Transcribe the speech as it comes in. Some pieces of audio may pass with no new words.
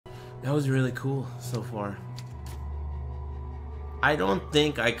That was really cool so far. I don't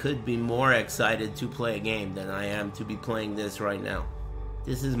think I could be more excited to play a game than I am to be playing this right now.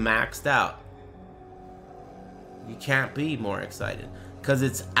 This is maxed out. You can't be more excited because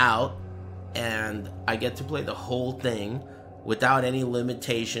it's out and I get to play the whole thing without any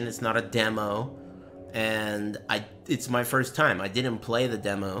limitation. It's not a demo, and it's my first time. I didn't play the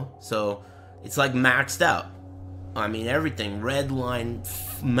demo, so it's like maxed out. I mean, everything, red line,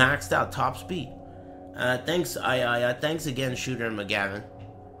 maxed out, top speed. Thanks, thanks again, Shooter and McGavin.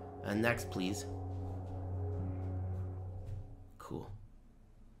 Next, please. Cool.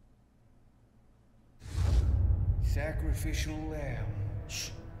 Sacrificial lamb. Shh.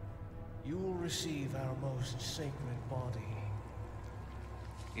 You will receive our most sacred body.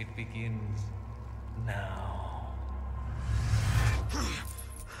 It begins now.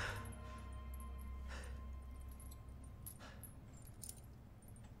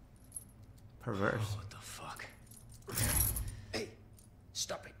 Perverse. Oh, what the fuck? Hey,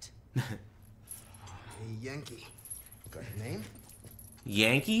 stop it. Hey, Yankee. Got your name?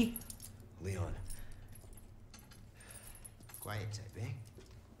 Yankee? Leon. Quiet type, eh?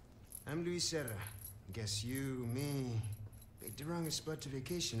 I'm Luis Serra. Guess you, me, picked the wrongest spot to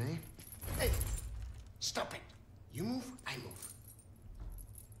vacation, eh? Hey, stop it. You move, I move.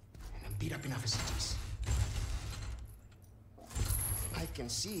 And I'm beat up enough as it is. I can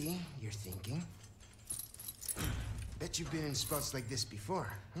see you're thinking. Bet you've been in spots like this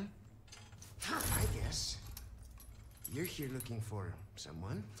before, huh? I guess you're here looking for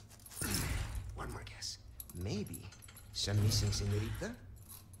someone. One more guess. Maybe some missing senorita?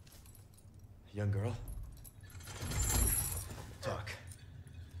 Young girl. Talk.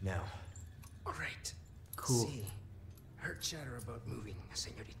 Now. All right. Cool. See, heard chatter about moving a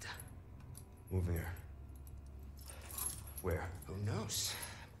senorita. Moving her. Where? Who knows?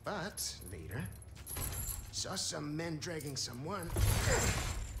 But later, saw some men dragging someone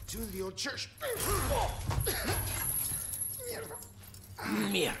to the old church. Mierda.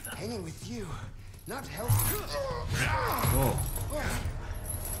 Hanging with you, not helping. Oh.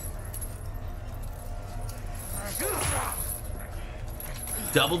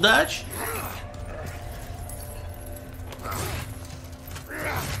 Double Dutch?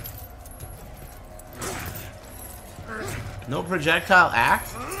 No projectile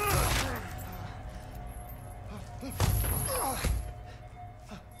axe?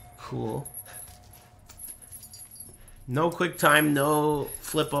 Cool. No quick time, no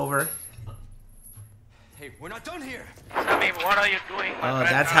flip over. Hey, we're not done here! Sammy, what are you doing? Oh,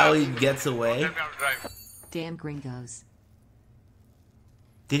 that's how he gets away. Damn gringos.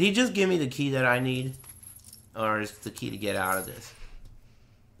 Did he just give me the key that I need? Or is it the key to get out of this?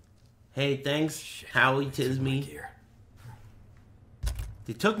 Hey, thanks, Shit. Howie Tisme. Here.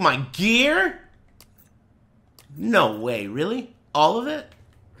 They took my gear? No way, really? All of it?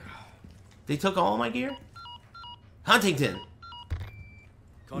 They took all of my gear? Huntington!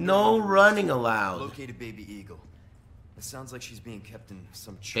 No running allowed. Located Baby Eagle. It sounds like she's being kept in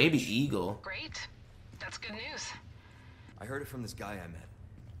some church. Baby Eagle? Great. That's good news. I heard it from this guy I met.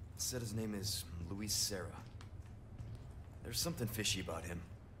 Said his name is Luis Serra. There's something fishy about him.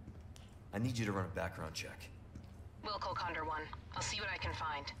 I need you to run a background check. We'll call Condor 1. I'll see what I can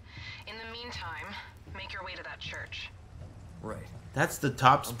find. In the meantime, make your way to that church. Right. That's the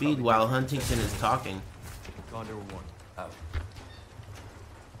top I'm speed probably while different. Huntington is talking. Condor 1, out.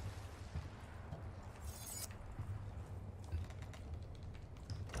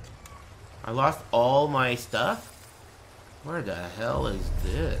 I lost all my stuff? Where the hell is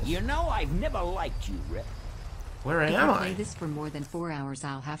this? You know, I've never liked you, Rip. Where If am I play I? this for more than 4 hours,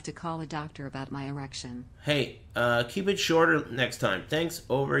 I'll have to call a doctor about my erection. Hey, keep it shorter next time. Thanks,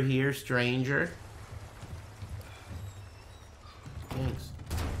 over here, stranger. Thanks.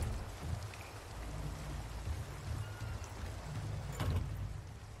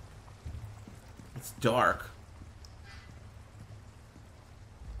 It's dark.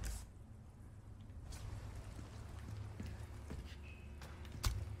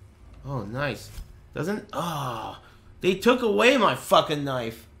 Oh, nice. Doesn't... Oh, they took away my fucking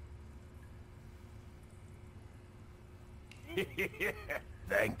knife.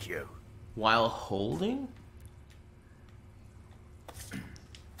 Thank you. While holding?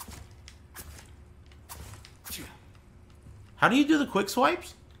 How do you do the quick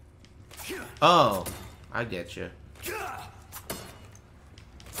swipes? Oh, I get you.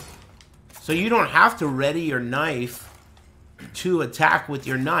 So you don't have to ready your knife to attack with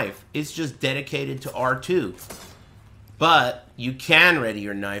your knife. It's just dedicated to R2. But you can ready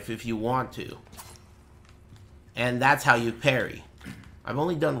your knife if you want to. And that's how you parry. I've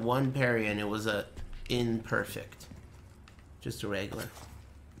only done one parry and it was a imperfect. Just a regular.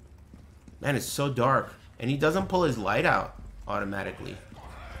 Man, it's so dark. And he doesn't pull his light out automatically.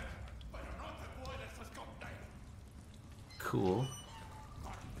 Cool.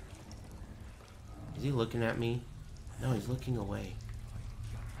 Is he looking at me? No, he's looking away.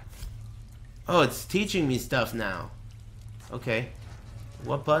 Oh, it's teaching me stuff now. Okay.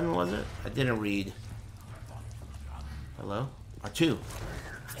 What button was it? I didn't read. Hello? R2.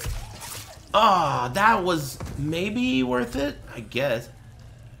 Oh, that was maybe worth it? I guess.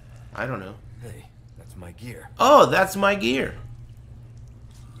 I don't know. Hey, that's my gear. Oh, that's my gear.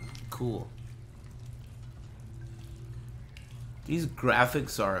 Cool. These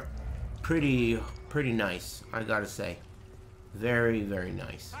graphics are pretty nice, I gotta say. Very, very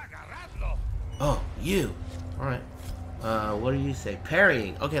nice. Oh, you. Alright. What do you say?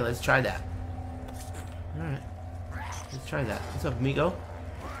 Parrying. Okay, let's try that. Alright. Let's try that. What's up, amigo?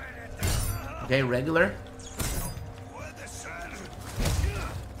 Okay, regular.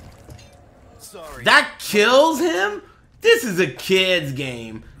 Sorry. That kills him? This is a kid's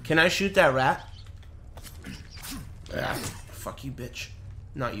game. Can I shoot that rat? Ah, fuck you, bitch.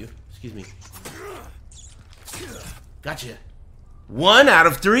 Not you. Excuse me. Gotcha. 1 out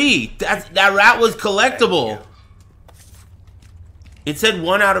of 3. That rat was collectible. It said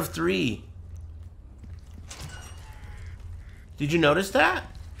 1 out of 3. Did you notice that?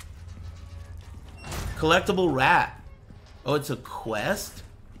 Collectible rat. Oh, it's a quest?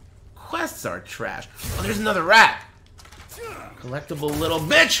 Quests are trash. Oh, there's another rat. Collectible little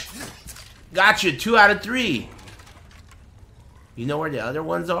bitch. Gotcha. 2 out of 3. You know where the other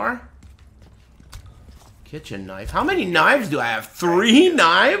ones are? Kitchen knife. How many knives do I have? 3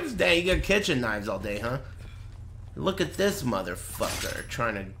 knives? Dang, you got kitchen knives all day, huh? Look at this motherfucker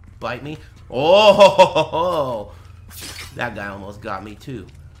trying to bite me. Oh, that guy almost got me too.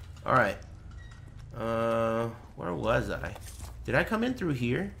 All right. Where was I? Did I come in through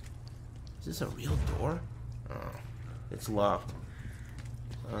here? Is this a real door? Oh, it's locked.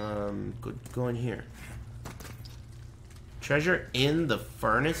 Go in here. Treasure in the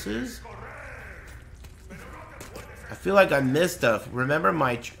furnaces? I feel like I missed stuff. Remember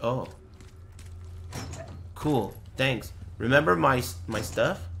my... Oh. Cool. Thanks. Remember my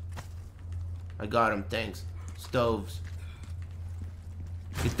stuff? I got him. Thanks. Stoves.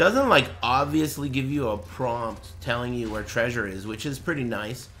 It doesn't, like, obviously give you a prompt telling you where treasure is, which is pretty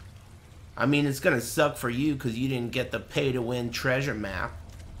nice. I mean, it's gonna suck for you because you didn't get the pay-to-win treasure map.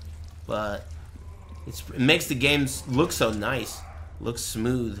 But it makes the game look so nice. Looks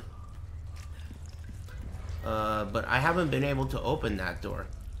smooth. But I haven't been able to open that door.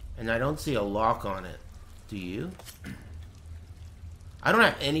 And I don't see a lock on it. Do you? I don't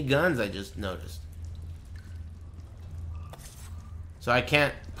have any guns, I just noticed. So I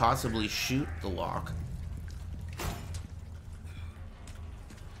can't possibly shoot the lock.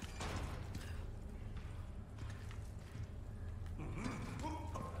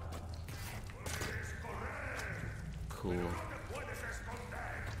 Cool.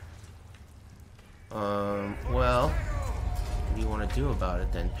 Well, what do you want to do about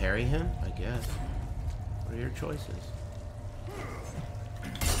it then? Parry him? I guess. What are your choices?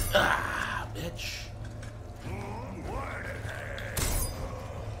 Ah, bitch.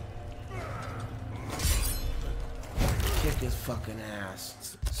 Kick his fucking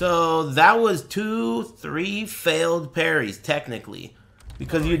ass. So that was 3 failed parries, technically.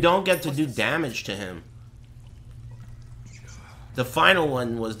 Because you don't get to do damage to him. The final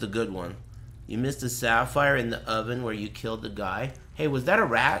one was the good one. You missed a sapphire in the oven where you killed the guy. Hey, was that a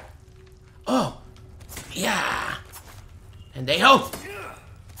rat? Oh! Yeah! And they hope!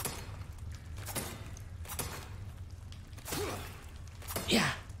 Yeah!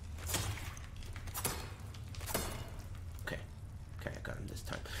 Okay. Okay, I got him this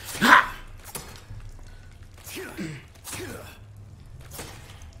time. Ha!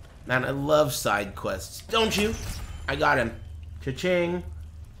 Man, I love side quests. Don't you? I got him. Cha-ching.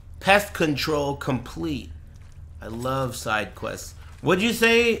 Pest control complete. I love side quests. What'd you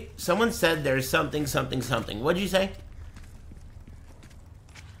say? Someone said there's something, something, something. What'd you say?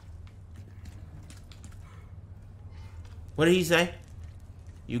 What did he say?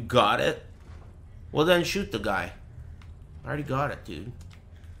 You got it? Well then shoot the guy. I already got it, dude.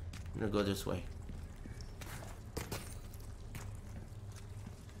 I'm gonna go this way.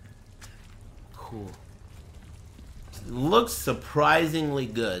 Cool. Looks surprisingly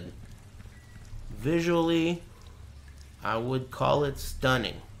good. Visually, I would call it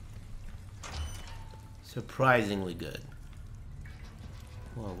stunning. Surprisingly good.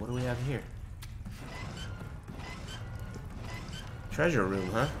 Well, what do we have here? Treasure room,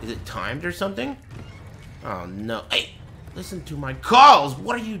 huh? Is it timed or something? Oh no. Hey! Listen to my calls!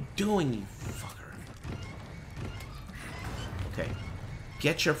 What are you doing, you fucker? Okay.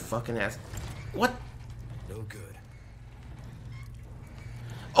 Get your fucking ass. What? No good.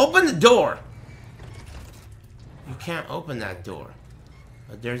 Open the door! You can't open that door.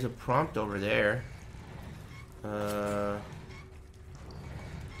 There's a prompt over there.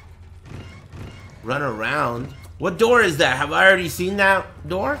 Run around. What door is that? Have I already seen that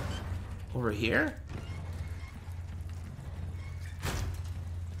door? Over here?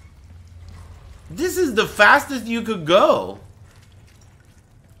 This is the fastest you could go.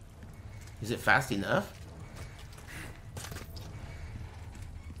 Is it fast enough?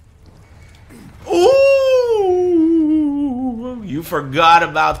 Ooh! You forgot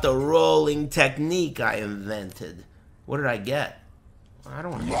about the rolling technique I invented. What did I get? I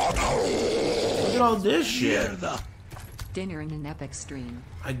don't want to. Look at all this shit. Dinner in an epic stream.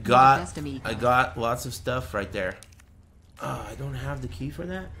 I got lots of stuff right there. Oh, I don't have the key for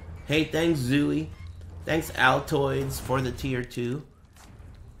that. Hey, thanks Zooey. Thanks Altoids for the tier 2.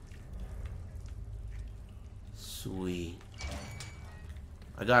 Sweet.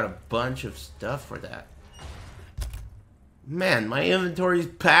 I got a bunch of stuff for that. Man, my inventory's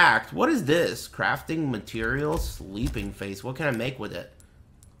packed. What is this? Crafting material, sleeping face. What can I make with it?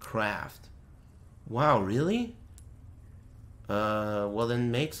 Craft. Wow, really? Well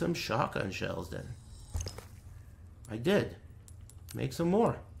then make some shotgun shells then. I did. Make some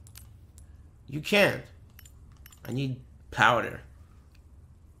more. You can't. I need powder.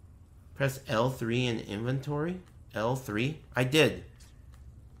 Press L3 in inventory. L3. I did.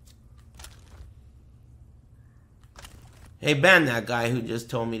 Hey, ban that guy who just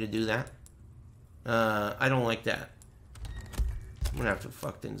told me to do that. I don't like that. I'm gonna have to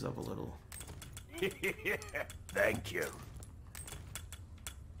fuck things up a little. Thank you.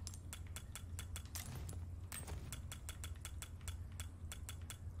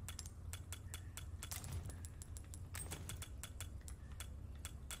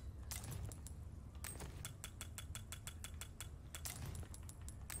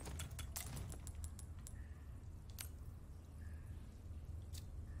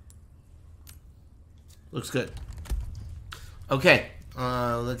 Looks good. Okay,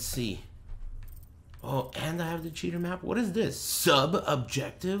 let's see. Oh, and I have the cheater map. What is this?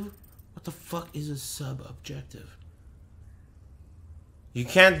 Sub-objective? What the fuck is a sub-objective? You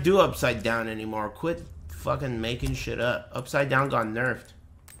can't do upside down anymore. Quit fucking making shit up. Upside down got nerfed.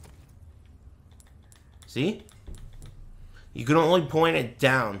 See? You can only point it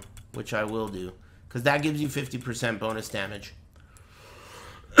down, which I will do. Because that gives you 50% bonus damage.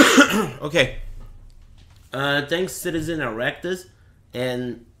 Okay. Thanks Citizen Erectus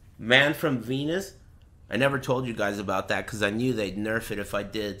and Man from Venus. I never told you guys about that because I knew they'd nerf it if I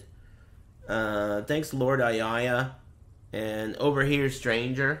did. Thanks Lord Ayaya and Over Here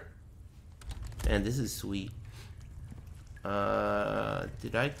Stranger. And this is sweet.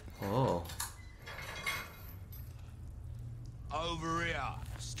 Did I? Oh. Over here,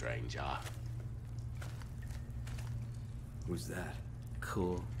 stranger. Who's that?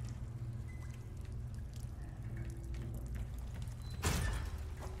 Cool.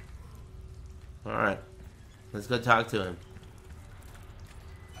 Alright. Let's go talk to him.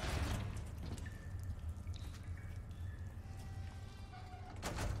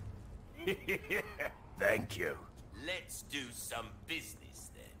 Thank you. Let's do some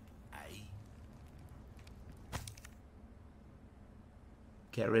business then, eh?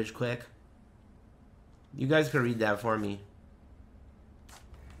 Get rich quick. You guys can read that for me.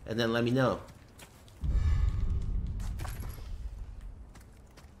 And then let me know.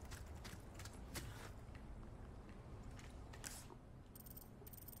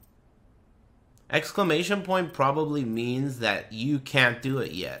 Exclamation point probably means that you can't do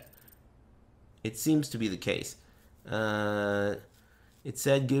it yet. It seems to be the case. It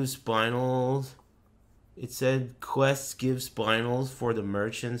said give spinals. It said quests give spinals for the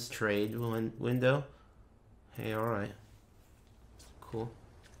merchant's trade window. Hey, alright. Cool.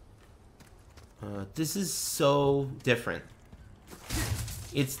 This is so different.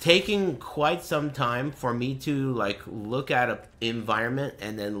 It's taking quite some time for me to like look at an environment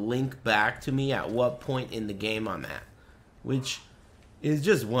and then link back to me at what point in the game I'm at, which is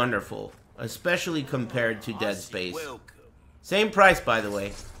just wonderful, especially compared to Dead Space. Same price, by the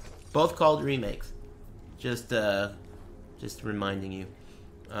way, both called remakes. Just reminding you.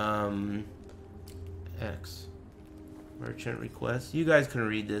 X merchant request. You guys can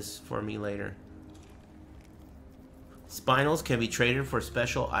read this for me later. Spinals can be traded for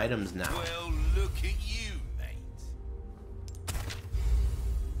special items now. Well, look at you, mate.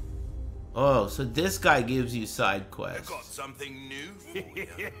 Oh, so this guy gives you side I've quests. got something new for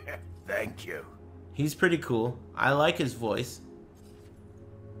you. Thank you. He's pretty cool. I like his voice.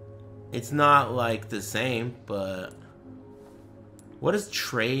 It's not like the same, but what does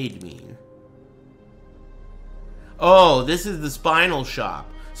trade mean? Oh, this is the spinal shop.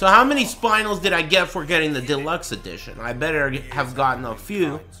 So how many spinals did I get for getting the deluxe edition? I better have gotten a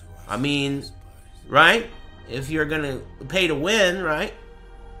few. I mean, right? If you're gonna pay to win, right?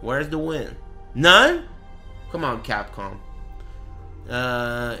 Where's the win? None? Come on, Capcom.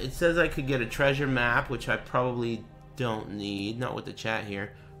 It says I could get a treasure map, which I probably don't need. Not with the chat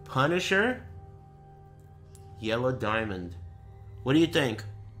here. Punisher? Yellow diamond. What do you think?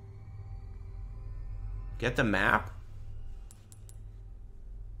 Get the map?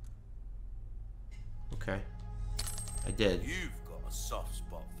 Okay. I did. You've got a soft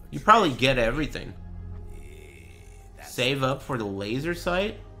spot for You probably get everything. Save up for the laser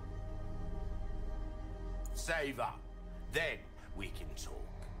sight? Save up. Then we can talk.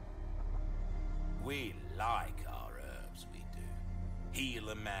 We like our herbs, we do. Heal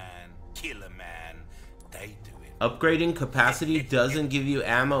a man, kill a man. They do it. Upgrading capacity doesn't give you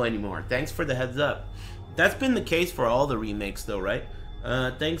ammo anymore. Thanks for the heads up. That's been the case for all the remakes though, right?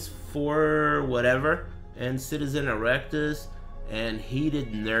 Thanks for whatever. And Citizen Erectus and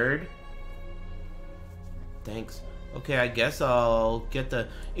Heated Nerd. Thanks. Okay, I guess I'll get the...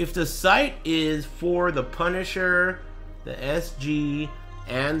 If the site is for the Punisher, the SG,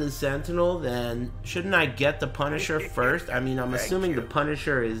 and the Sentinel, then shouldn't I get the Punisher first? I mean, I'm assuming the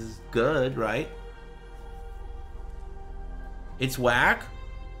Punisher is good, right? It's whack?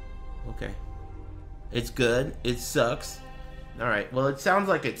 Okay. It's good. It sucks. Alright, well, it sounds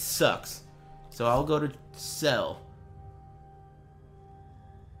like it sucks. So I'll go to sell.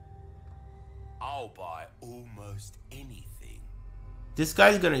 I'll buy almost anything. This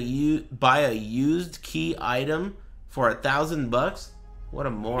guy's gonna buy a used key item for $1,000? What a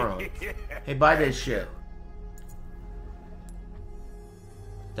moron. Hey, buy this shit.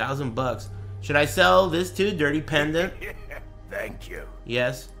 $1,000. Should I sell this too? Dirty Pendant? Thank you.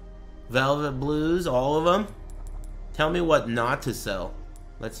 Yes. Velvet Blues, all of them? Tell me what not to sell.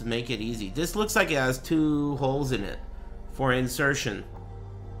 Let's make it easy. This looks like it has 2 holes in it for insertion.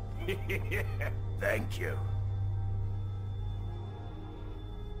 Thank you.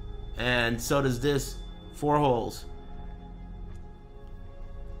 And so does this. 4 holes.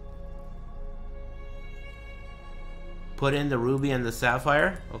 Put in the ruby and the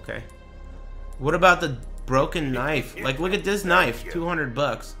sapphire? Okay. What about the broken knife? Like, look at this knife.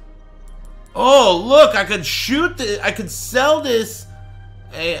 $200. Oh, look! I could shoot this. I could sell this.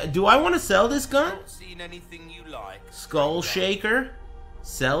 Do I want to sell this gun? Seen anything you like? Skull Shaker?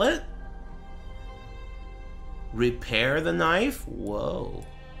 Sell it? Repair the knife? Whoa.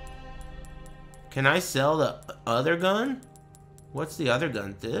 Can I sell the other gun? What's the other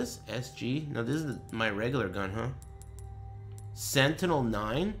gun? This? SG? No, this is my regular gun, huh? Sentinel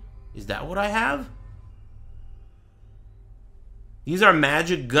 9? Is that what I have? These are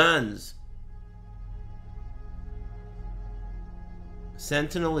magic guns.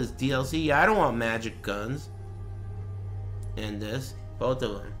 Sentinel is DLC. Yeah, I don't want magic guns. And this. Both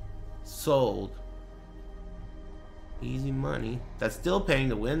of them. Sold. Easy money. That's still paying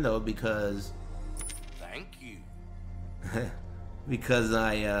to win though because... Thank you. because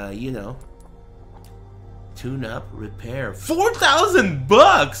I, you know... Tune up, repair.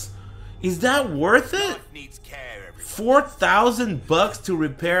 $4,000! Is that worth it? Needs care, $4,000 to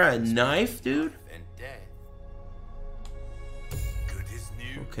repair a knife, dude? And dead. Good as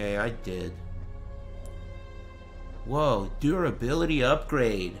new. Okay, I did. Whoa, durability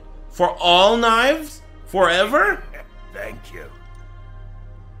upgrade. For all knives? Forever? Thank you.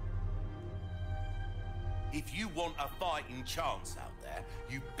 If you want a fighting chance out there,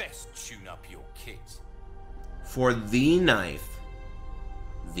 you best tune up your kit. For the knife.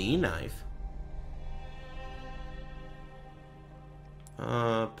 The knife?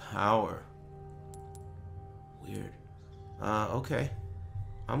 Power. Weird. Okay.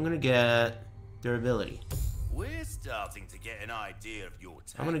 I'm gonna get durability. We're starting to get an idea of your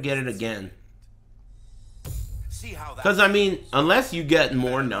talent. I'm gonna get it again. See how that... Because, I mean, unless you get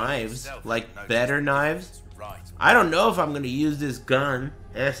more knives, like better knives, I don't know if I'm gonna use this gun,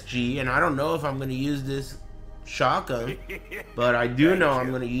 SG, and I don't know if I'm gonna use this shotgun, but I do know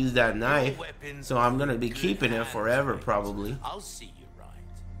I'm gonna use that knife, so I'm gonna be keeping it forever, probably. I'll see you right.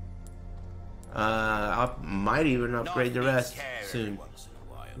 I might even upgrade the rest soon.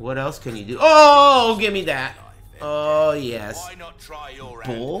 What else can you do? Oh, give me that. Oh, yes. Why not try your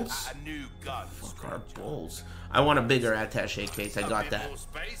Bulls? hand at a new gun? Fuck our bulls. I want a bigger attaché case. I got A bit that. more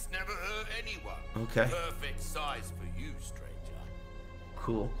space never hurt anyone. Okay. Perfect size for you, stranger.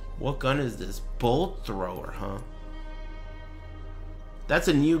 Cool. What gun is this? Bolt thrower, huh? That's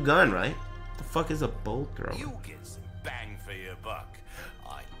a new gun, right? The fuck is a bolt thrower? You'll get some bang for your buck.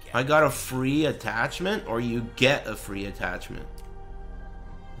 I got a free attachment, or you get a free attachment?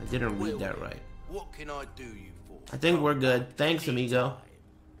 I didn't read that right. What can I do you for? I think we're good. Thanks, amigo.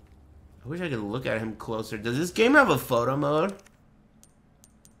 I wish I could look at him closer. Does this game have a photo mode?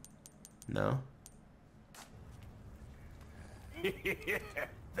 No.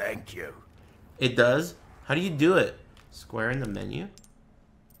 Thank you. It does? How do you do it? Square in the menu?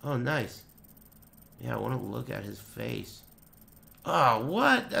 Oh, nice. Yeah, I want to look at his face. Oh,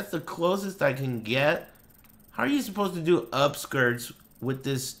 what? That's the closest I can get? How are you supposed to do upskirts with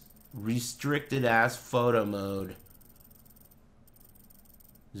this restricted ass photo mode?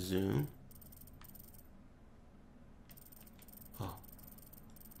 Zoom. Oh.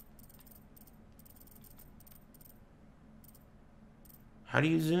 How do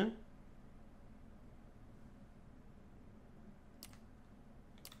you zoom?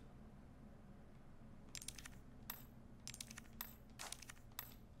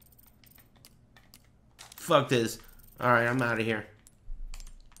 Fuck this. Alright, I'm out of here.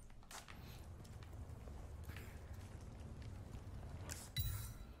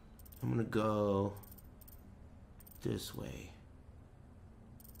 I'm gonna go this way.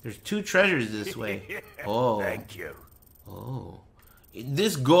 There's 2 treasures this way. Oh. Thank you. Oh.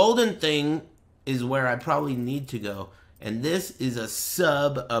 This golden thing is where I probably need to go. And this is a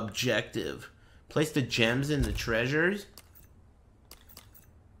sub-objective. Place the gems in the treasures.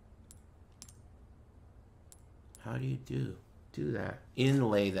 How do you do that?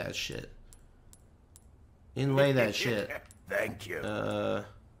 Inlay that shit. Inlay that shit. Thank you.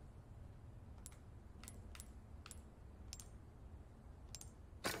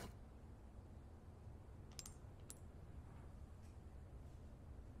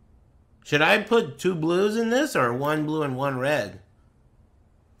 Should I put 2 blues in this, or 1 blue and 1 red?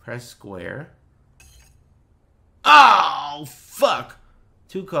 Press square. Oh, fuck!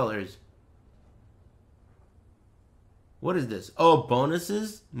 2 colors. What is this? Oh,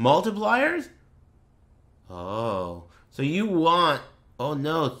 bonuses? Multipliers? Oh. So you want... Oh,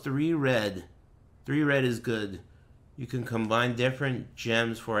 no. 3 red. 3 red is good. You can combine different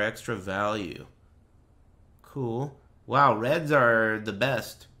gems for extra value. Cool. Wow, reds are the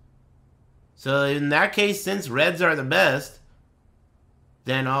best. So in that case, since reds are the best,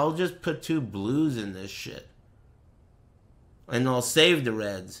 then I'll just put 2 blues in this shit. And I'll save the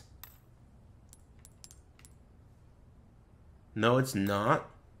reds. No, it's not.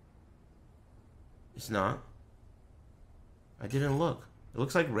 It's not. I didn't look. It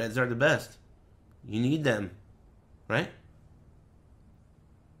looks like reds are the best. You need them. Right?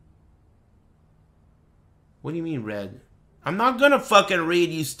 What do you mean red? I'm not gonna fucking read,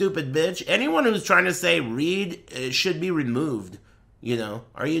 you stupid bitch. Anyone who's trying to say read should be removed. You know?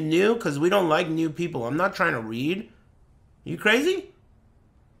 Are you new? Because we don't like new people. I'm not trying to read. You crazy?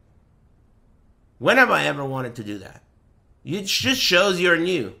 When have I ever wanted to do that? It just shows you're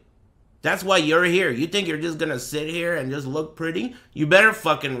new. That's why you're here. You think you're just gonna sit here and just look pretty? You better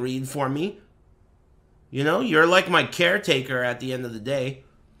fucking read for me. You know, you're like my caretaker at the end of the day.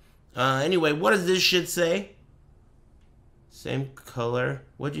 Anyway, what does this shit say? Same color.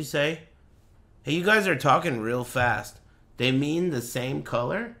 What'd you say? Hey, you guys are talking real fast. They mean the same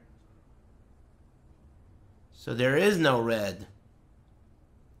color? So there is no red.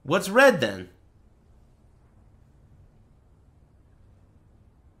 What's red then?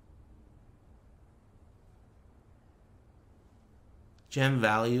 Gem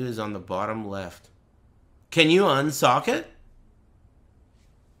value is on the bottom left. Can you unsock it?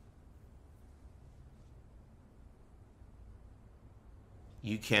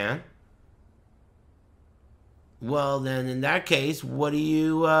 You can? Well, then in that case, what do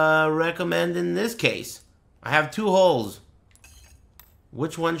you recommend in this case? I have 2 holes.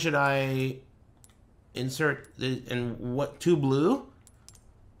 Which one should I insert? And what, 2 blue?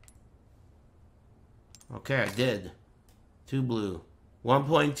 Okay, I did. 2 blue.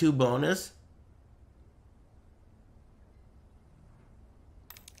 1.2 bonus.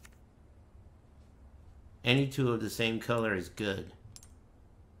 Any 2 of the same color is good.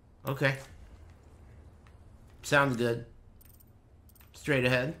 Okay. Sounds good. Straight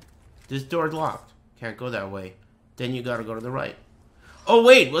ahead. This door's locked. Can't go that way. Then you gotta go to the right. Oh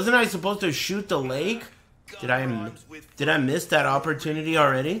wait, wasn't I supposed to shoot the lake? Did I miss that opportunity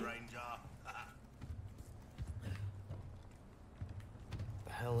already?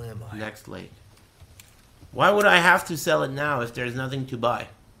 The hell am I? Next lake. Why would I have to sell it now if there's nothing to buy?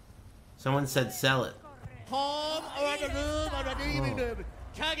 Someone said sell it.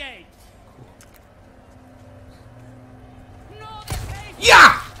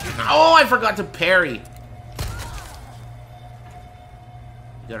 Yeah! Oh, I forgot to parry.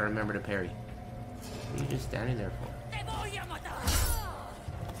 You gotta remember to parry. What are you just standing there for?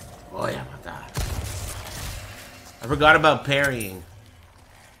 Oh yeah, my God. I forgot about parrying.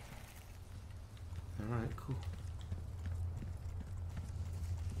 Alright, cool.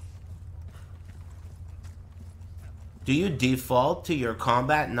 Do you default to your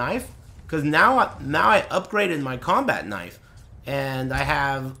combat knife? Because now I upgraded my combat knife. And I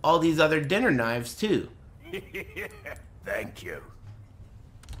have all these other dinner knives too. Thank you.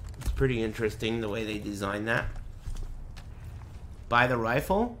 It's pretty interesting the way they designed that. Buy the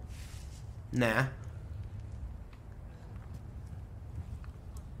rifle? Nah.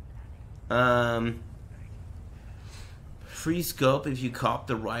 Free scope if you cop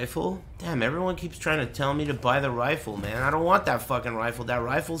the rifle. Damn, everyone keeps trying to tell me to buy the rifle, man. I don't want that fucking rifle. That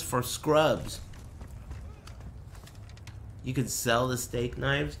rifle's for scrubs. You could sell the steak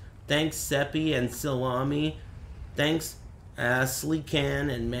knives. Thanks, Seppi and Silwami. Thanks,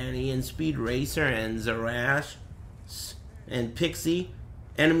 Sleekan and Manny and Speed Racer and Zarash and Pixie,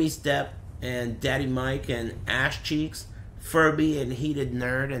 Enemy Step and Daddy Mike and Ash Cheeks, Furby and Heated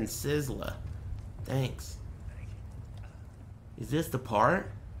Nerd and Sizzla. Thanks. Is this the part?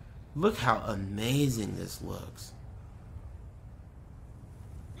 Look how amazing this looks.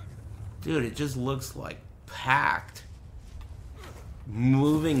 Dude, it just looks like packed.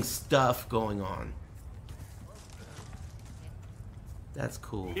 Moving stuff going on. That's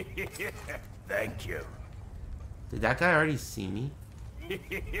cool. Thank you. Did that guy already see me?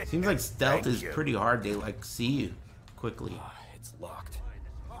 Seems like stealth is pretty hard. They like see you quickly. It's locked.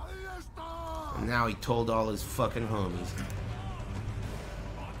 And now he told all his fucking homies.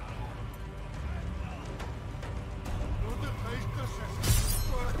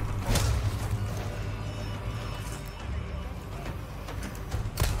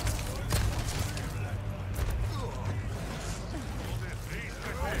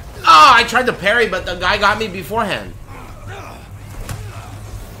 Oh, I tried to parry, but the guy got me beforehand.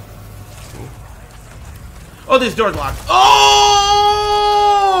 Oh, this door's locked. Oh!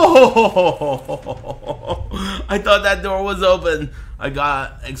 I thought that door was open. I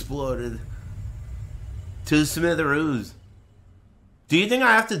got exploded. To smithereens. Do you think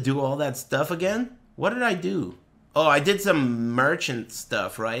I have to do all that stuff again? What did I do? Oh, I did some merchant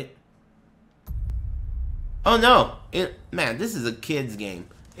stuff, right? Oh no. Man, this is a kid's game.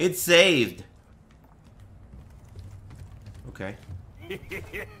 It's saved. Okay.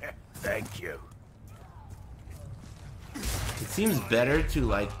 Thank you. It seems better to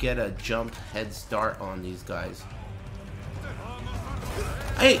like get a jump head start on these guys.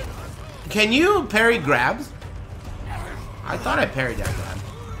 Hey, can you parry grabs? I thought I parried that grab.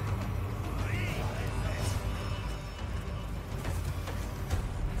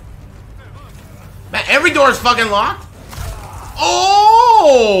 Man, every door is fucking locked.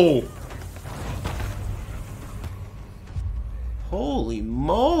 Oh! Holy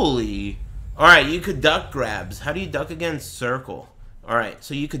moly. Alright, you could duck grabs. How do you duck against circle? Alright,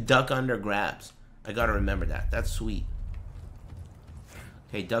 so you could duck under grabs. I gotta remember that. That's sweet.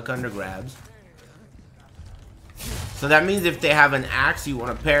 Okay, duck under grabs. So that means if they have an axe, you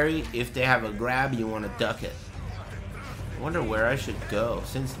want to parry. If they have a grab, you want to duck it. I wonder where I should go,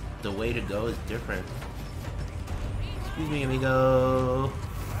 since the way to go is different. Excuse me, amigo.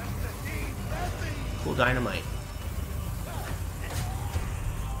 Cool dynamite.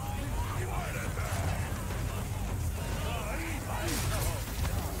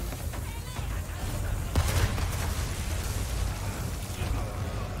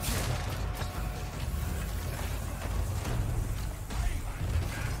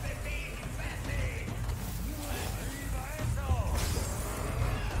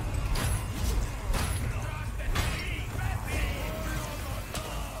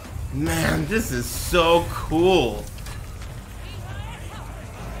 Man, this is so cool.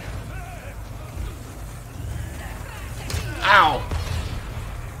 Ow.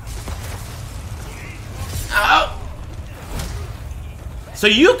 Ow. So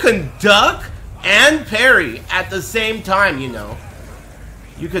you can duck and parry at the same time, you know.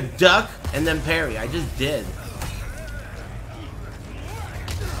 You could duck and then parry. I just did.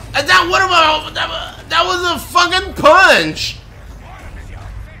 And that was a fucking punch.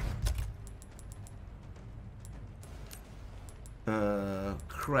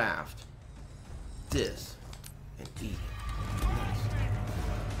 Craft this and eat it.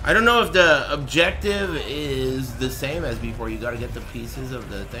 I don't know if the objective is the same as before. You gotta get the pieces of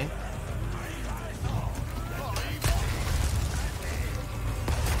the thing.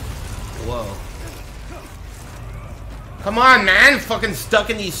 Whoa. Come on, man! Fucking stuck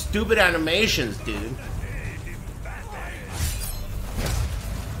in these stupid animations, dude.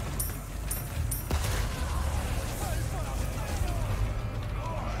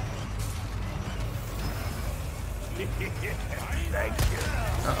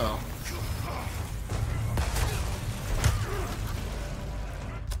 Uh-oh.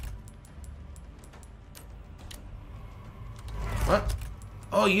 What?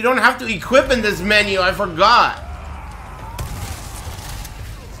 Oh, you don't have to equip in this menu. I forgot.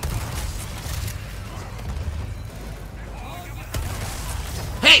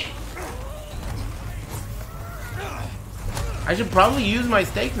 Hey! I should probably use my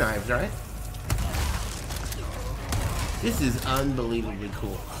steak knives, right? This is unbelievably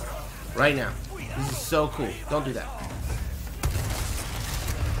cool. Right now. This is so cool. Don't do that.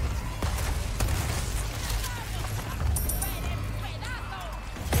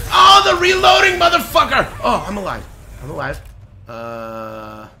 Oh, the reloading, motherfucker! Oh, I'm alive. I'm alive.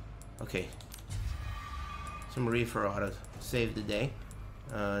 Okay. Some reefer ought to save the day.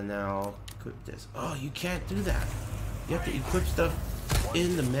 Now, equip this. Oh, you can't do that. You have to equip stuff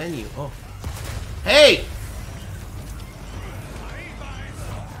in the menu. Oh. Hey!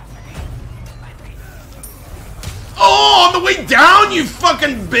 Oh, on the way down, you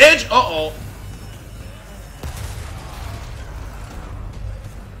fucking bitch! Uh-oh.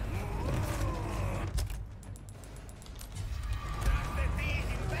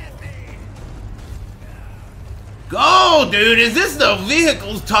 Go, dude! Is this the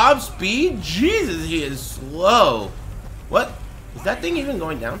vehicle's top speed? Jesus, he is slow. What? Is that thing even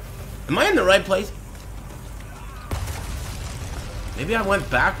going down? Am I in the right place? Maybe I went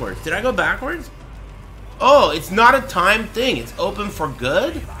backwards. Did I go backwards? Oh, it's not a time thing. It's open for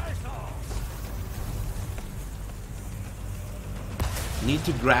good? Need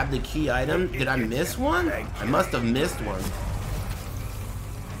to grab the key item. Did I miss one? I must have missed one.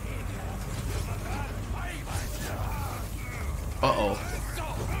 Uh-oh.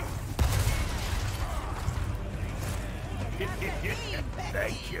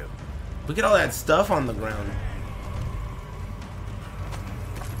 Thank you. Look at all that stuff on the ground.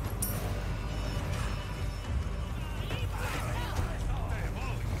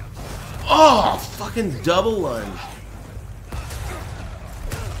 Oh, fucking double lunge.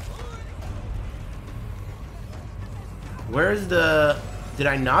 Where's the... Did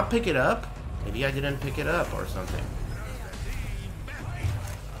I not pick it up? Maybe I didn't pick it up or something.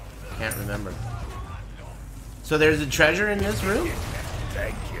 Can't remember. So there's a treasure in this room?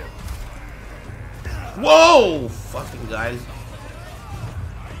 Thank you. Whoa! Fucking guys.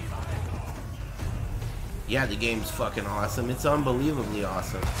 Yeah, the game's fucking awesome. It's unbelievably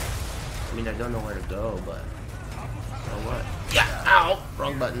awesome. I mean, I don't know where to go, but... Oh, what? Yeah! Ow!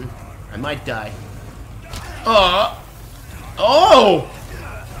 Wrong button. I might die. Oh!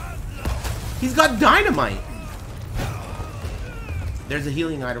 He's got dynamite! There's a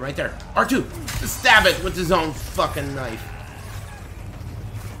healing item right there. R2! Stab it with his own fucking knife.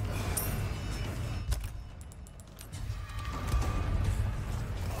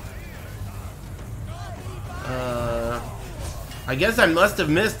 I guess I must have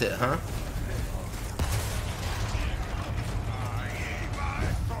missed it, huh?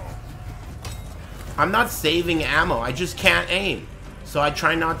 I'm not saving ammo. I just can't aim. So I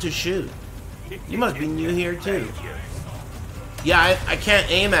try not to shoot. You must be new here too. Yeah, I can't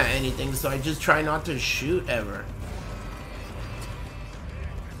aim at anything, so I just try not to shoot ever.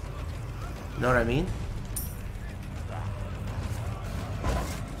 Know what I mean?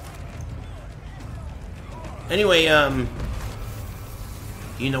 Anyway, do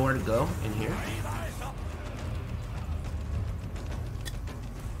you know where to go in here?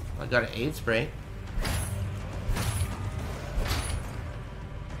 I got an aid spray.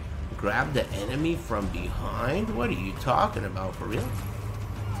 Grab the enemy from behind? What are you talking about, for real?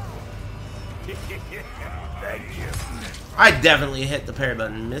 Thank you. I definitely hit the parry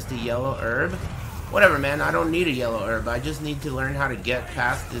button. Missed a yellow herb. Whatever, man. I don't need a yellow herb. I just need to learn how to get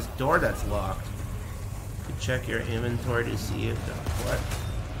past this door that's locked. You could check your inventory to see if the... What?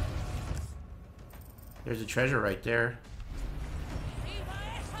 There's a treasure right there.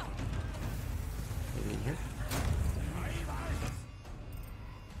 Maybe in here?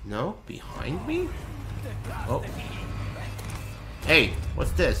 No? Behind me? Oh. Hey,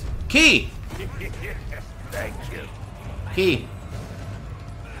 what's this? Key! Thank you. Key.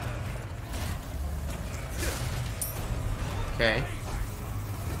 Okay.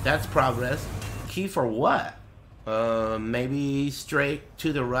 That's progress. Key for what? Maybe straight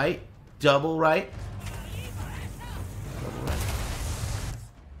to the right. Double right. Double right.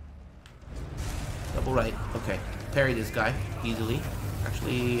 Double right. Okay. Parry this guy easily.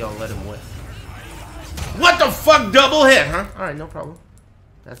 Actually, I'll let him whiff. What the fuck? Double hit, huh? Alright, no problem.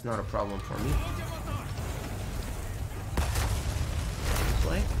 That's not a problem for me. This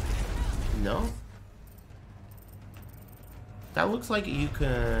way? No? That looks like you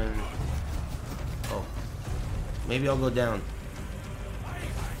can... Oh. Maybe I'll go down.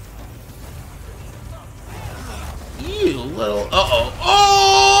 You little... Uh-oh.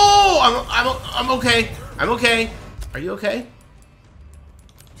 Oh! I'm okay. I'm okay. Are you okay?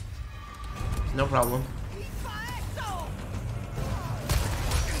 No problem.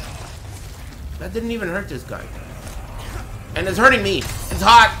 That didn't even hurt this guy. And it's hurting me. It's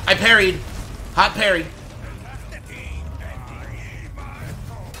hot. I parried. Hot parry.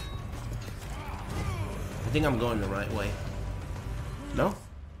 I think I'm going the right way. No?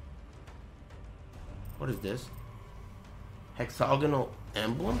 What is this? Hexagonal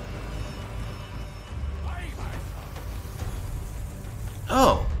emblem?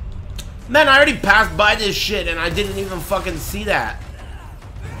 Oh. Man, I already passed by this shit and I didn't even fucking see that.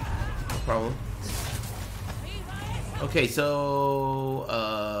 No problem. Okay, so,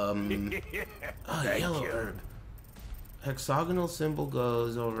 oh, yellow herb. Hexagonal symbol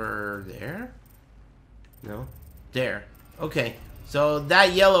goes over there? No? There. Okay, so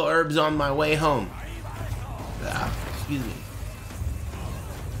that yellow herb's on my way home. Ah, excuse me.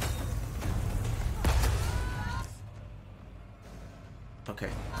 Okay.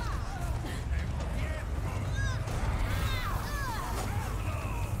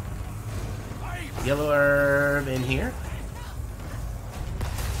 Yellow herb in here.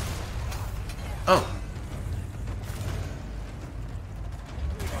 Oh.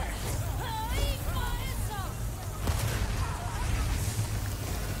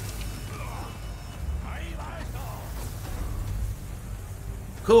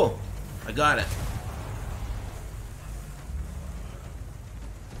 Cool. I got it.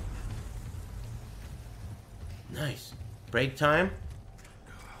 Nice. Break time.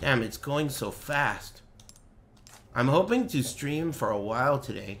 Damn, it's going so fast. I'm hoping to stream for a while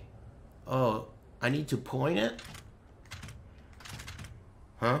today. Oh, I need to point it?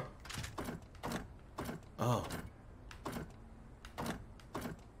 Huh? Oh.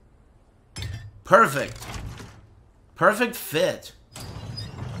 Perfect. Perfect fit.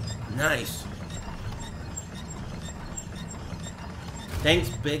 Nice. Thanks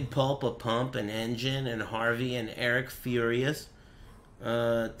Big Pulpa Pump and Engine and Harvey and Eric Furious.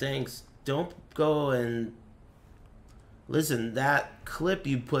 Thanks. Don't go and... Listen, that clip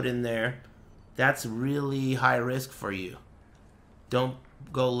you put in there, that's really high risk for you. Don't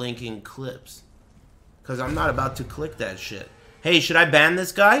go linking clips. Because I'm not about to click that shit. Hey, should I ban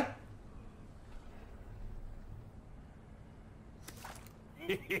this guy?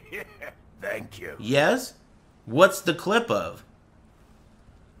 Thank you. Yes? What's the clip of?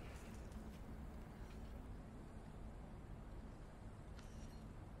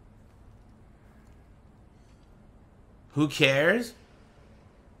 Who cares?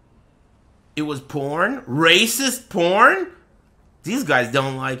 It was porn? Racist porn? These guys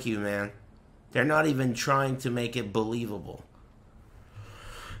don't like you, man. They're not even trying to make it believable.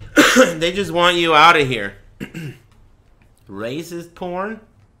 They just want you out of here. Racist porn?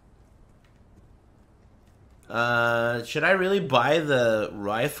 Should I really buy the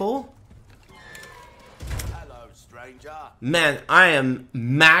rifle? Hello, stranger. Man, I am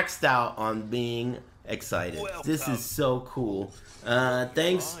maxed out on being excited. Welcome. This is so cool.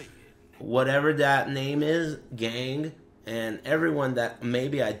 Thanks, whatever that name is, gang, and everyone that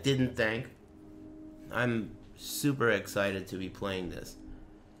maybe I didn't thank. I'm super excited to be playing this.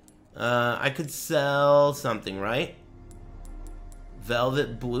 I could sell something, right?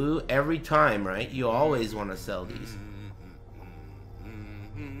 Velvet blue every time, right? You always want to sell these.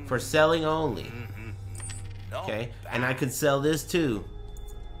 For selling only. Okay, and I could sell this too.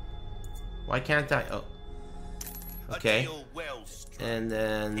 Why can't I? Oh. Okay. And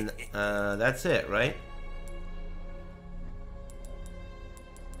then, that's it, right?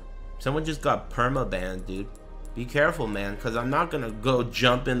 Someone just got perma-banned, dude. Be careful, man, because I'm not going to go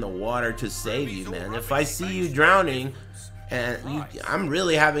jump in the water to save you, man. If I see you drowning, and I'm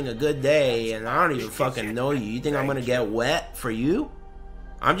really having a good day, and I don't even fucking know you, you think I'm going to get wet for you?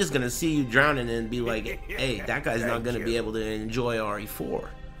 I'm just going to see you drowning and be like, hey, that guy's not going to be able to enjoy RE4.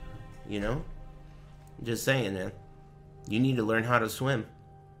 You know? Just saying, man. You need to learn how to swim.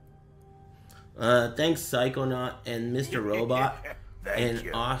 Thanks, Psychonaut and Mr. Robot. Thank And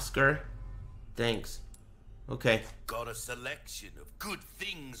you. Oscar, thanks. Okay. Got a selection of good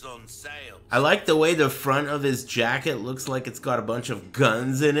things on sale. I like the way the front of his jacket looks like it's got a bunch of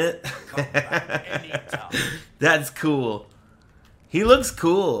guns in it. Come back anytime. That's cool. He looks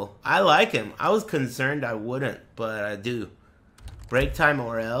cool. I like him. I was concerned I wouldn't, but I do. Break time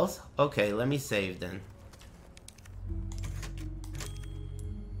or else? Okay, let me save then.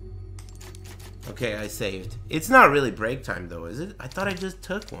 Okay, I saved. It's not really break time though, is it? I thought I just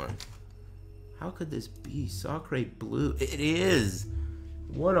took one. How could this be? Sacre Blue. It is.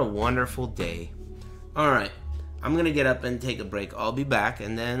 What a wonderful day. Alright, I'm gonna get up and take a break. I'll be back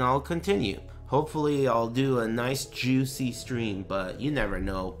and then I'll continue. Hopefully I'll do a nice juicy stream, but you never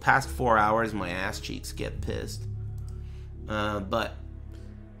know. Past 4 hours my ass cheeks get pissed. But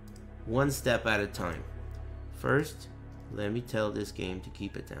one step at a time. First, let me tell this game to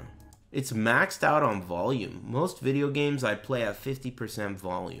keep it down. It's maxed out on volume. Most video games I play at 50%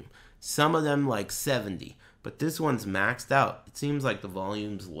 volume. Some of them like 70, but this one's maxed out. It seems like the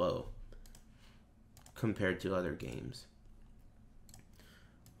volume's low compared to other games.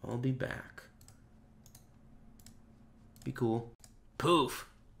 I'll be back. Be cool. Poof!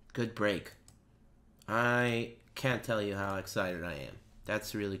 Good break. I can't tell you how excited I am.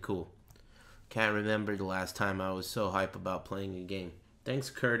 That's really cool. Can't remember the last time I was so hype about playing a game.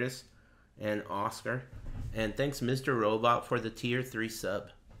 Thanks Curtis and Oscar. And thanks Mr. Robot for the tier 3 sub.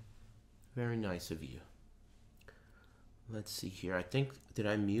 Very nice of you. Let's see here. I think, did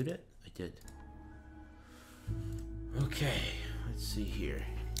I mute it? I did. Okay, let's see here.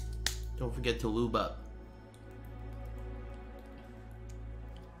 Don't forget to lube up.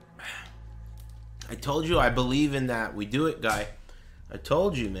 I told you I believe in that we do it guy. I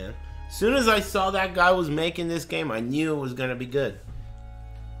told you, man. As soon as I saw that guy was making this game, I knew it was gonna be good.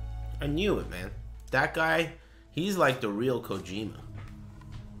 I knew it, man. That guy, he's like the real Kojima.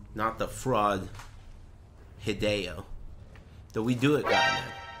 Not the fraud Hideo. The we do it guy, man.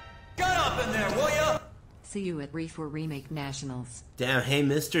 Get up in there, will ya? See you at for Remake Nationals. Damn, hey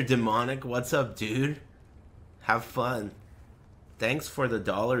Mr. Demonic, what's up, dude? Have fun. Thanks for the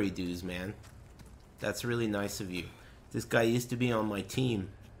dollary dues, man. That's really nice of you. This guy used to be on my team.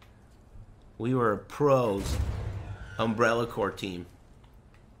 We were pros. Umbrella Corps team.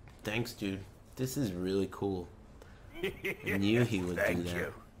 Thanks, dude. This is really cool. I knew he would do that.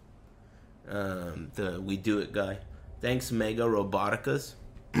 You. The we do it guy. Thanks, Mega Roboticas.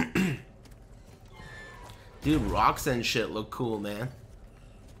 Dude, rocks and shit look cool, man.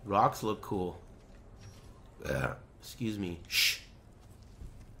 Rocks look cool. Excuse me. Shh.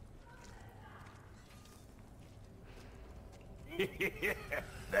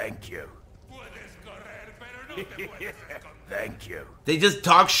 Thank you. Thank you. They just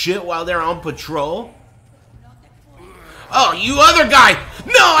talk shit while they're on patrol? Oh, you other guy!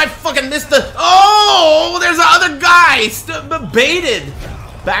 No, I fucking missed the... Oh, there's the other guy! Baited!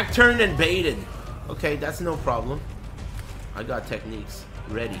 Back turned and baited. Okay, that's no problem. I got techniques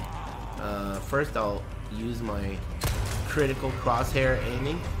ready. First, I'll use my critical crosshair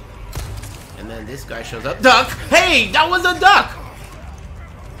aiming. And then this guy shows up. Duck! Hey, that was a duck!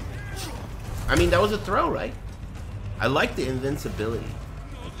 I mean, that was a throw, right? I like the invincibility.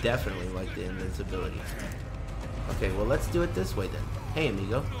 I definitely like the invincibility. Okay, well, let's do it this way then. Hey,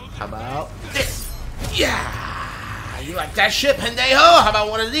 amigo. How about this? Yeah! You like that shit, pendejo? How about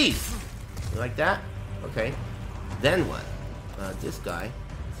one of these? You like that? Okay. Then what? This guy.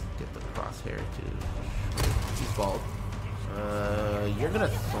 Let's get the crosshair to... He's bald. You're gonna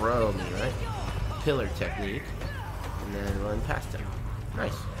throw me, right? Pillar technique. And then run past him.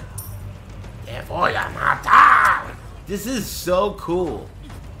 Nice. Te voy a matar! This is so cool.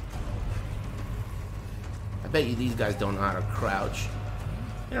 I bet you these guys don't know how to crouch.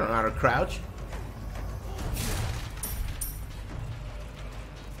 They don't know how to crouch.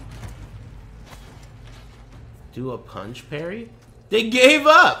 Do a punch parry? They gave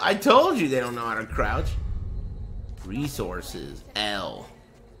up! I told you they don't know how to crouch. Resources. L.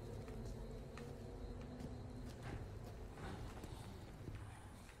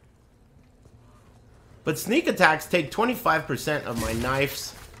 But sneak attacks take 25% of my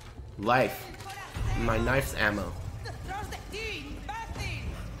knife's life. My knife's ammo.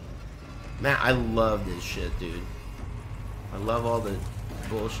 Man, I love this shit, dude. I love all the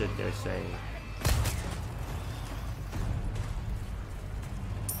bullshit they're saying.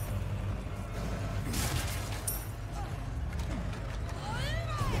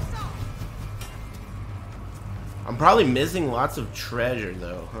 I'm probably missing lots of treasure,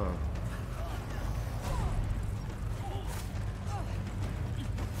 though, huh?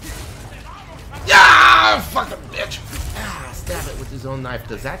 Yeah, fucking bitch! Ah, stab it with his own knife.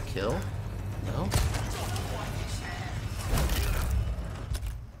 Does that kill? No?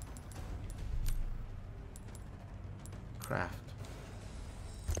 Craft.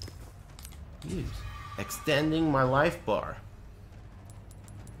 Use. Extending my life bar.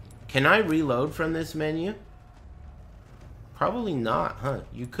 Can I reload from this menu? Probably not, huh?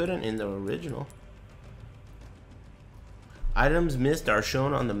 You couldn't in the original. Items missed are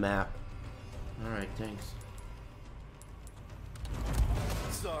shown on the map. Alright, thanks.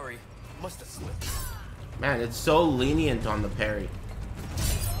 Sorry, must have slipped. Man, it's so lenient on the parry.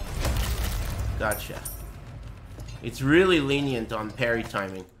 Gotcha. It's really lenient on parry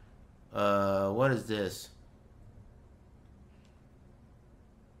timing. What is this?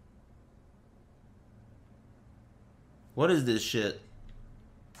 What is this shit?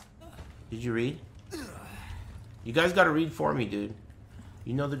 Did you read? You guys gotta read for me, dude.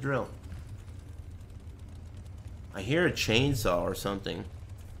 You know the drill. I hear a chainsaw or something.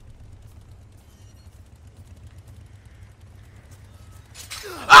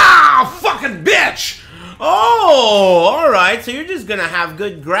 Ah, fucking bitch! Oh, alright, so you're just gonna have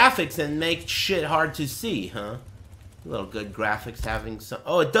good graphics and make shit hard to see, huh? A little good graphics having some...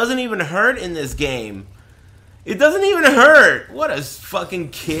 Oh, it doesn't even hurt in this game. It doesn't even hurt! What a fucking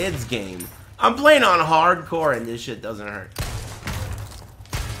kid's game. I'm playing on hardcore and this shit doesn't hurt.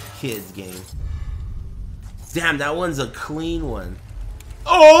 Kids game. Damn, that one's a clean one.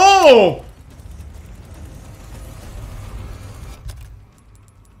 Oh!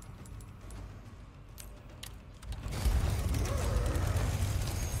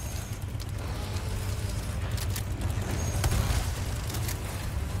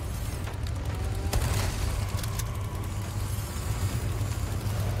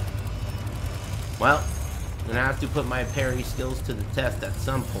 Well, I'm gonna have to put my parry skills to the test at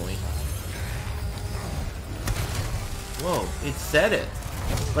some point. Whoa, it said it.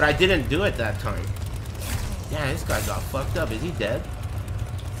 But I didn't do it that time. Yeah, this guy got fucked up. Is he dead?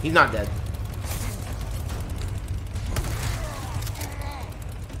 He's not dead.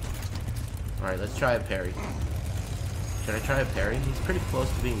 Alright, let's try a parry. Should I try a parry? He's pretty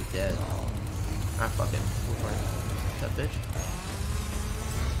close to being dead. Ah, fuck it. That bitch.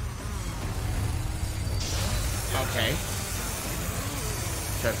 Okay.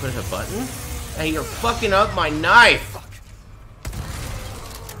 Should I push a button? Hey, you're fucking up my knife!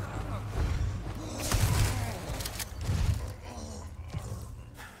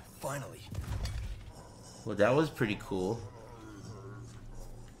 Finally. Well, that was pretty cool.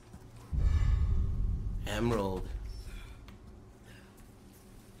 Emerald.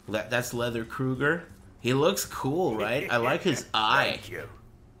 That's Leather Kruger. He looks cool, right? I like his eye. Thank you.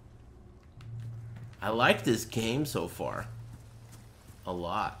 I like this game so far. A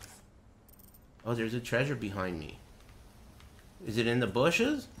lot. Oh, there's a treasure behind me. Is it in the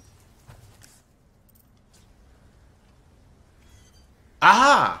bushes?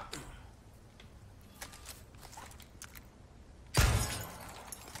 Aha!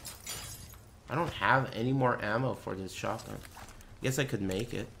 I don't have any more ammo for this shotgun. Guess I could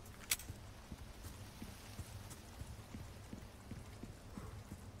make it.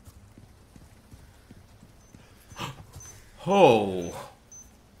 Oh.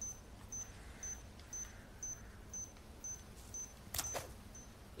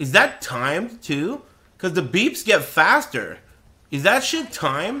 Is that timed too? Because the beeps get faster. Is that shit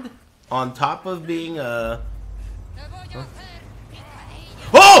timed on top of being a... Huh?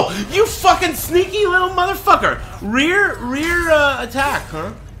 Oh! You fucking sneaky little motherfucker! Rear attack,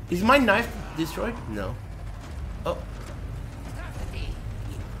 huh? Is my knife destroyed? No. Oh.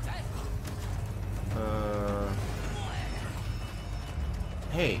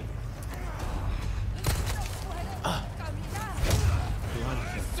 Hey.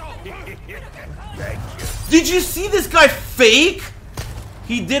 Did you see this guy fake?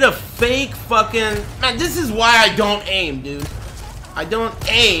 He did a fake fucking... Man, this is why I don't aim, dude. I don't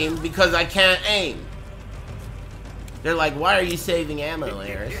aim because I can't aim. They're like, why are you saving ammo,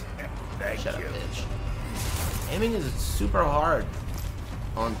 Aris? Shut up, bitch. Aiming is super hard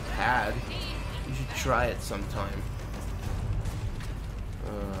on pad. You should try it sometime.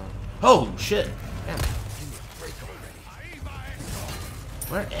 Oh, shit. Damn.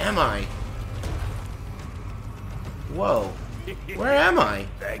 Where am I? Whoa. Where am I?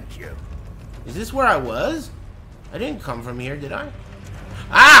 Thank you. Is this where I was? I didn't come from here, did I?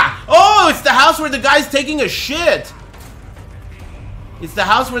 Ah! Oh, it's the house where the guy's taking a shit! It's the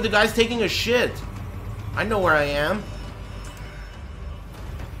house where the guy's taking a shit. I know where I am.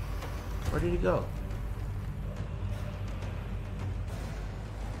 Where did he go?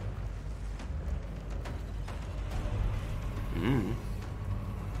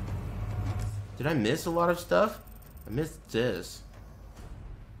 Did I miss a lot of stuff? I missed this.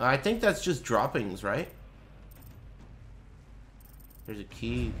 I think that's just droppings, right? There's a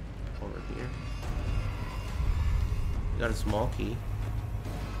key over here. Got a small key.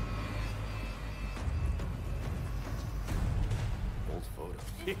 Old photo.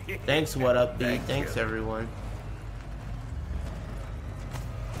 Thanks, what up, B? Thanks, everyone.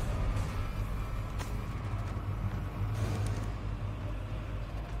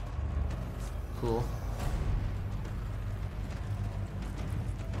 Cool.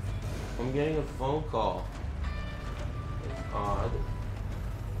 I'm getting a phone call. It's odd.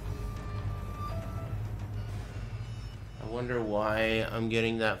 I wonder why I'm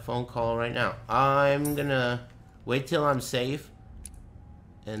getting that phone call right now. I'm gonna wait till I'm safe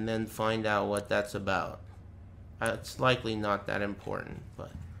and then find out what that's about. It's likely not that important,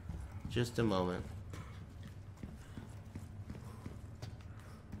 but just a moment.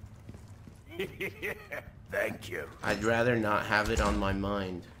 Thank you. I'd rather not have it on my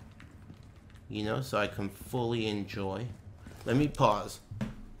mind, you know, so I can fully enjoy. Let me pause.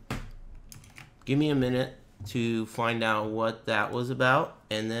 Give me a minute to find out what that was about,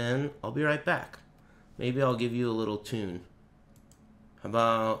 and then I'll be right back. Maybe I'll give you a little tune. How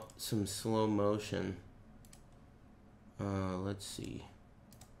about some slow motion? Let's see.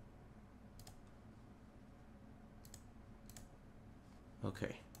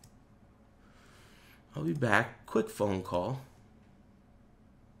 Okay. I'll be back. Quick phone call.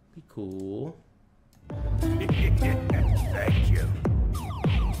 Be cool. Thank you.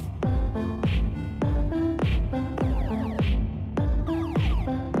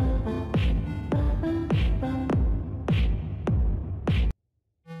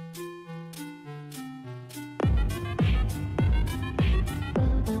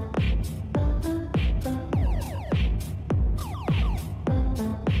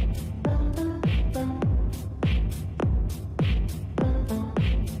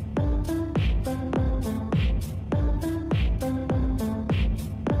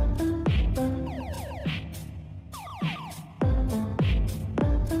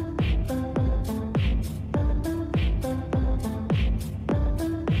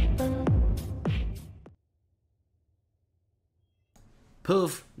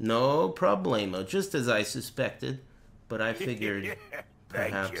 Poof, no problemo, just as I suspected, but I figured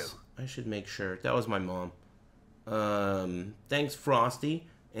perhaps I should make sure. That was my mom. Thanks Frosty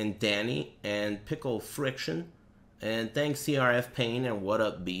and Danny and Pickle Friction, and thanks CRF Pain and What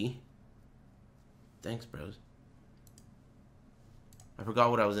Up B. Thanks, bros. I forgot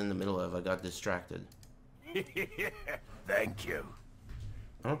what I was in the middle of. I got distracted. Thank you.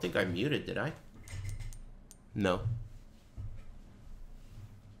 I don't think I muted, did I? No.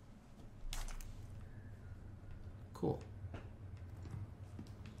 Cool.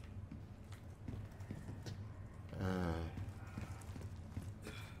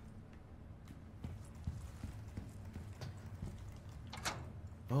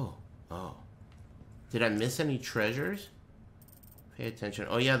 Oh. Did I miss any treasures? Pay attention.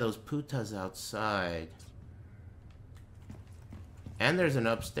 Oh yeah, those putas outside. And there's an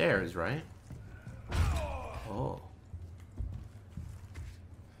upstairs, right? Oh.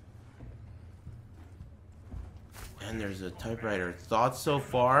 And there's a typewriter. Thoughts so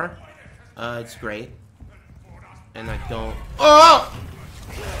far? It's great. And I don't... Oh!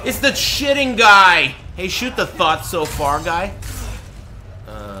 It's the shitting guy! Hey, shoot the thoughts so far guy.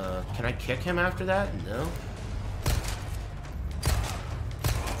 Can I kick him after that? No.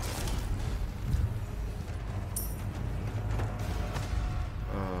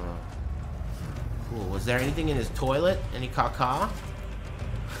 Cool. Was there anything in his toilet? Any caca?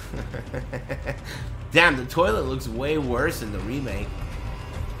 Damn, the toilet looks way worse in the remake.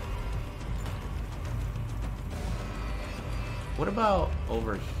 What about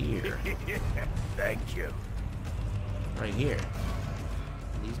over here? Thank you. Right here.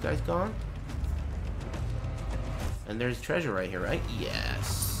 These guys gone? And there's treasure right here, right?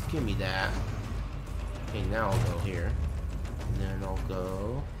 Yes. Give me that. Okay, now I'll go here. And then I'll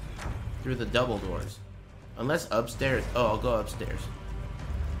go through the double doors. Unless upstairs. Oh, I'll go upstairs.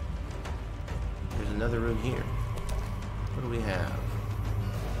 There's another room here. What do we have?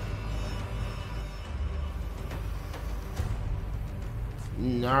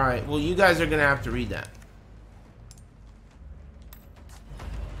 Alright, well you guys are gonna have to read that.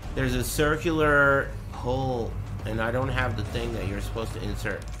 There's a circular hole, and I don't have the thing that you're supposed to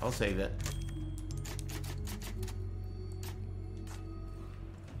insert. I'll save it.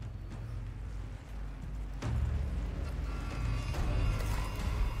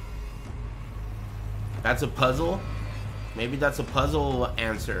 That's a puzzle? Maybe that's a puzzle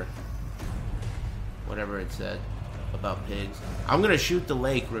answer. Whatever it said about pigs. I'm gonna shoot the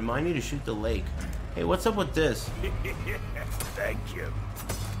lake. Remind me to shoot the lake. Hey, what's up with this? Thank you.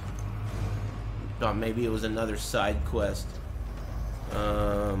 Thought maybe it was another side quest.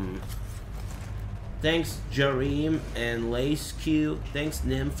 Thanks Jareem and Lace Q. Thanks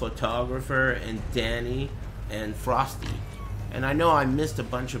Nim Photographer and Danny and Frosty. And I know I missed a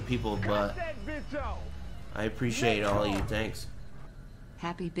bunch of people, but I appreciate all of you. Thanks.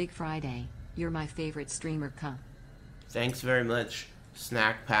 Happy Big Friday. You're my favorite streamer, cuh. Thanks very much,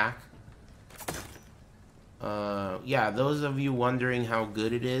 Snack Pack. Yeah, those of you wondering how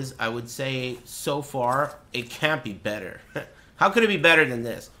good it is, I would say so far it can't be better. How could it be better than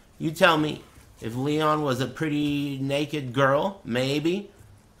this? You tell me. If Leon was a pretty naked girl, maybe.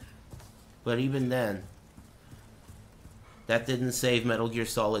 But even then, that didn't save Metal Gear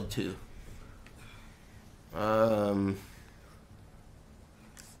Solid 2.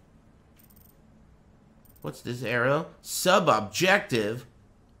 What's this arrow? Sub-objective?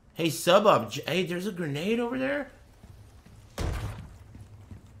 Hey, hey, there's a grenade over there?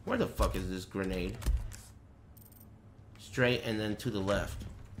 Where the fuck is this grenade? Straight and then to the left.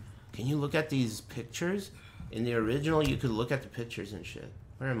 Can you look at these pictures? In the original, you could look at the pictures and shit.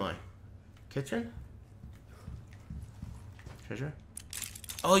 Where am I? Kitchen? Treasure?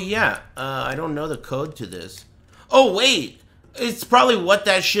 Oh, yeah. I don't know the code to this. Oh, wait! It's probably what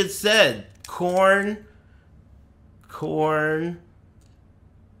that shit said. Corn.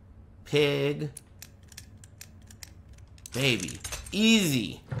 Pig. Baby.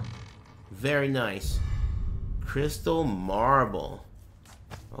 Easy. Very nice. Crystal marble.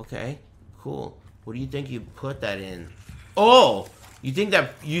 Okay, cool. What do you think you put that in? Oh! You think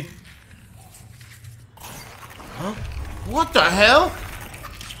that you... Huh? What the hell?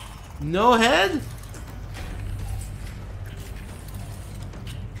 No head?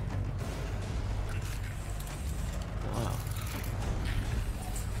 Wow.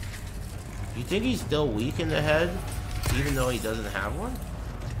 You think he's still weak in the head? Even though he doesn't have one?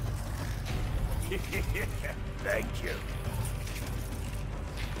 Thank you.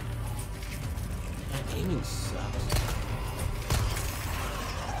 That aiming sucks.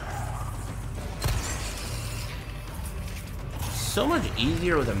 So much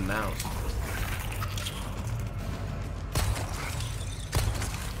easier with a mouse.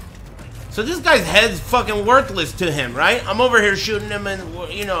 So this guy's head's fucking worthless to him, right? I'm over here shooting him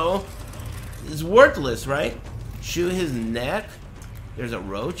and, you know, it's worthless, right? Shoot his neck? There's a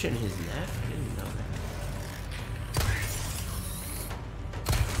roach in his neck? I didn't know that.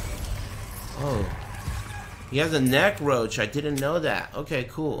 Oh. He has a neck roach. I didn't know that. Okay,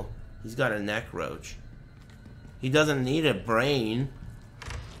 cool. He's got a neck roach. He doesn't need a brain.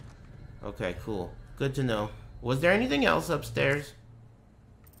 Okay, cool. Good to know. Was there anything else upstairs?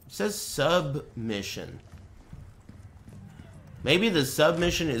 It says submission. Maybe the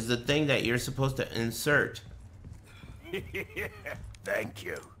submission is the thing that you're supposed to insert. Thank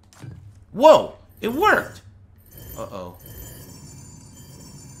you. Whoa! It worked! Uh-oh.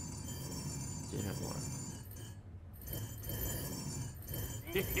 Didn't work.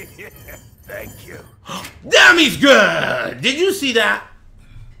 Thank you. Damn, he's good! Did you see that?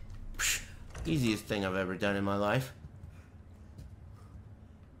 Psh, easiest thing I've ever done in my life.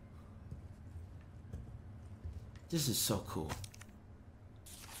 This is so cool.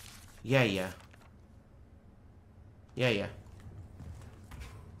 Yeah.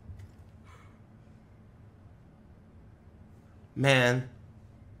 Man,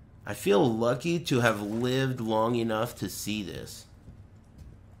 I feel lucky to have lived long enough to see this.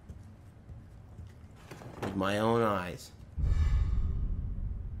 With my own eyes.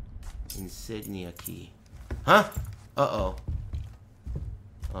 Insignia key. Huh? Uh-oh.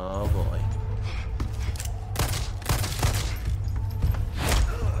 Oh boy.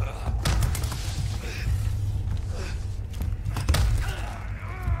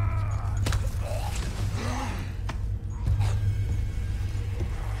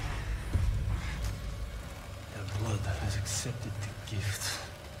 Accepted the gift.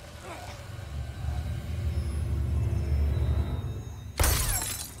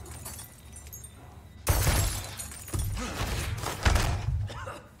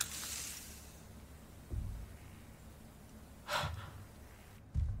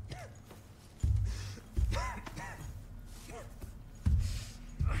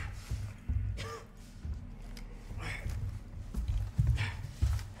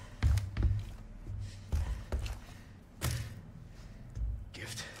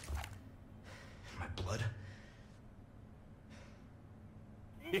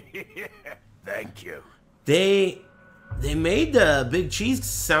 Thank you. They made the Big Cheese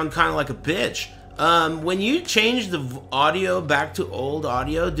sound kind of like a bitch. When you change the audio back to old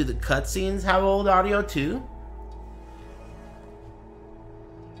audio, do the cutscenes have old audio too?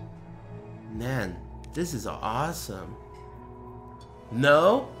 Man, this is awesome.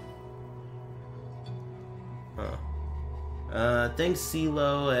 No? Huh. Thanks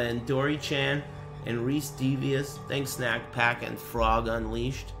CeeLo and Dory-chan and Reese Devious. Thanks Snack Pack and Frog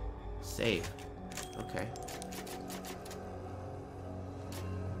Unleashed. Save. Okay.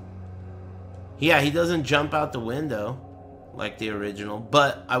 Yeah, he doesn't jump out the window like the original,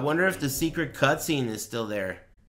 but I wonder if the secret cutscene is still there.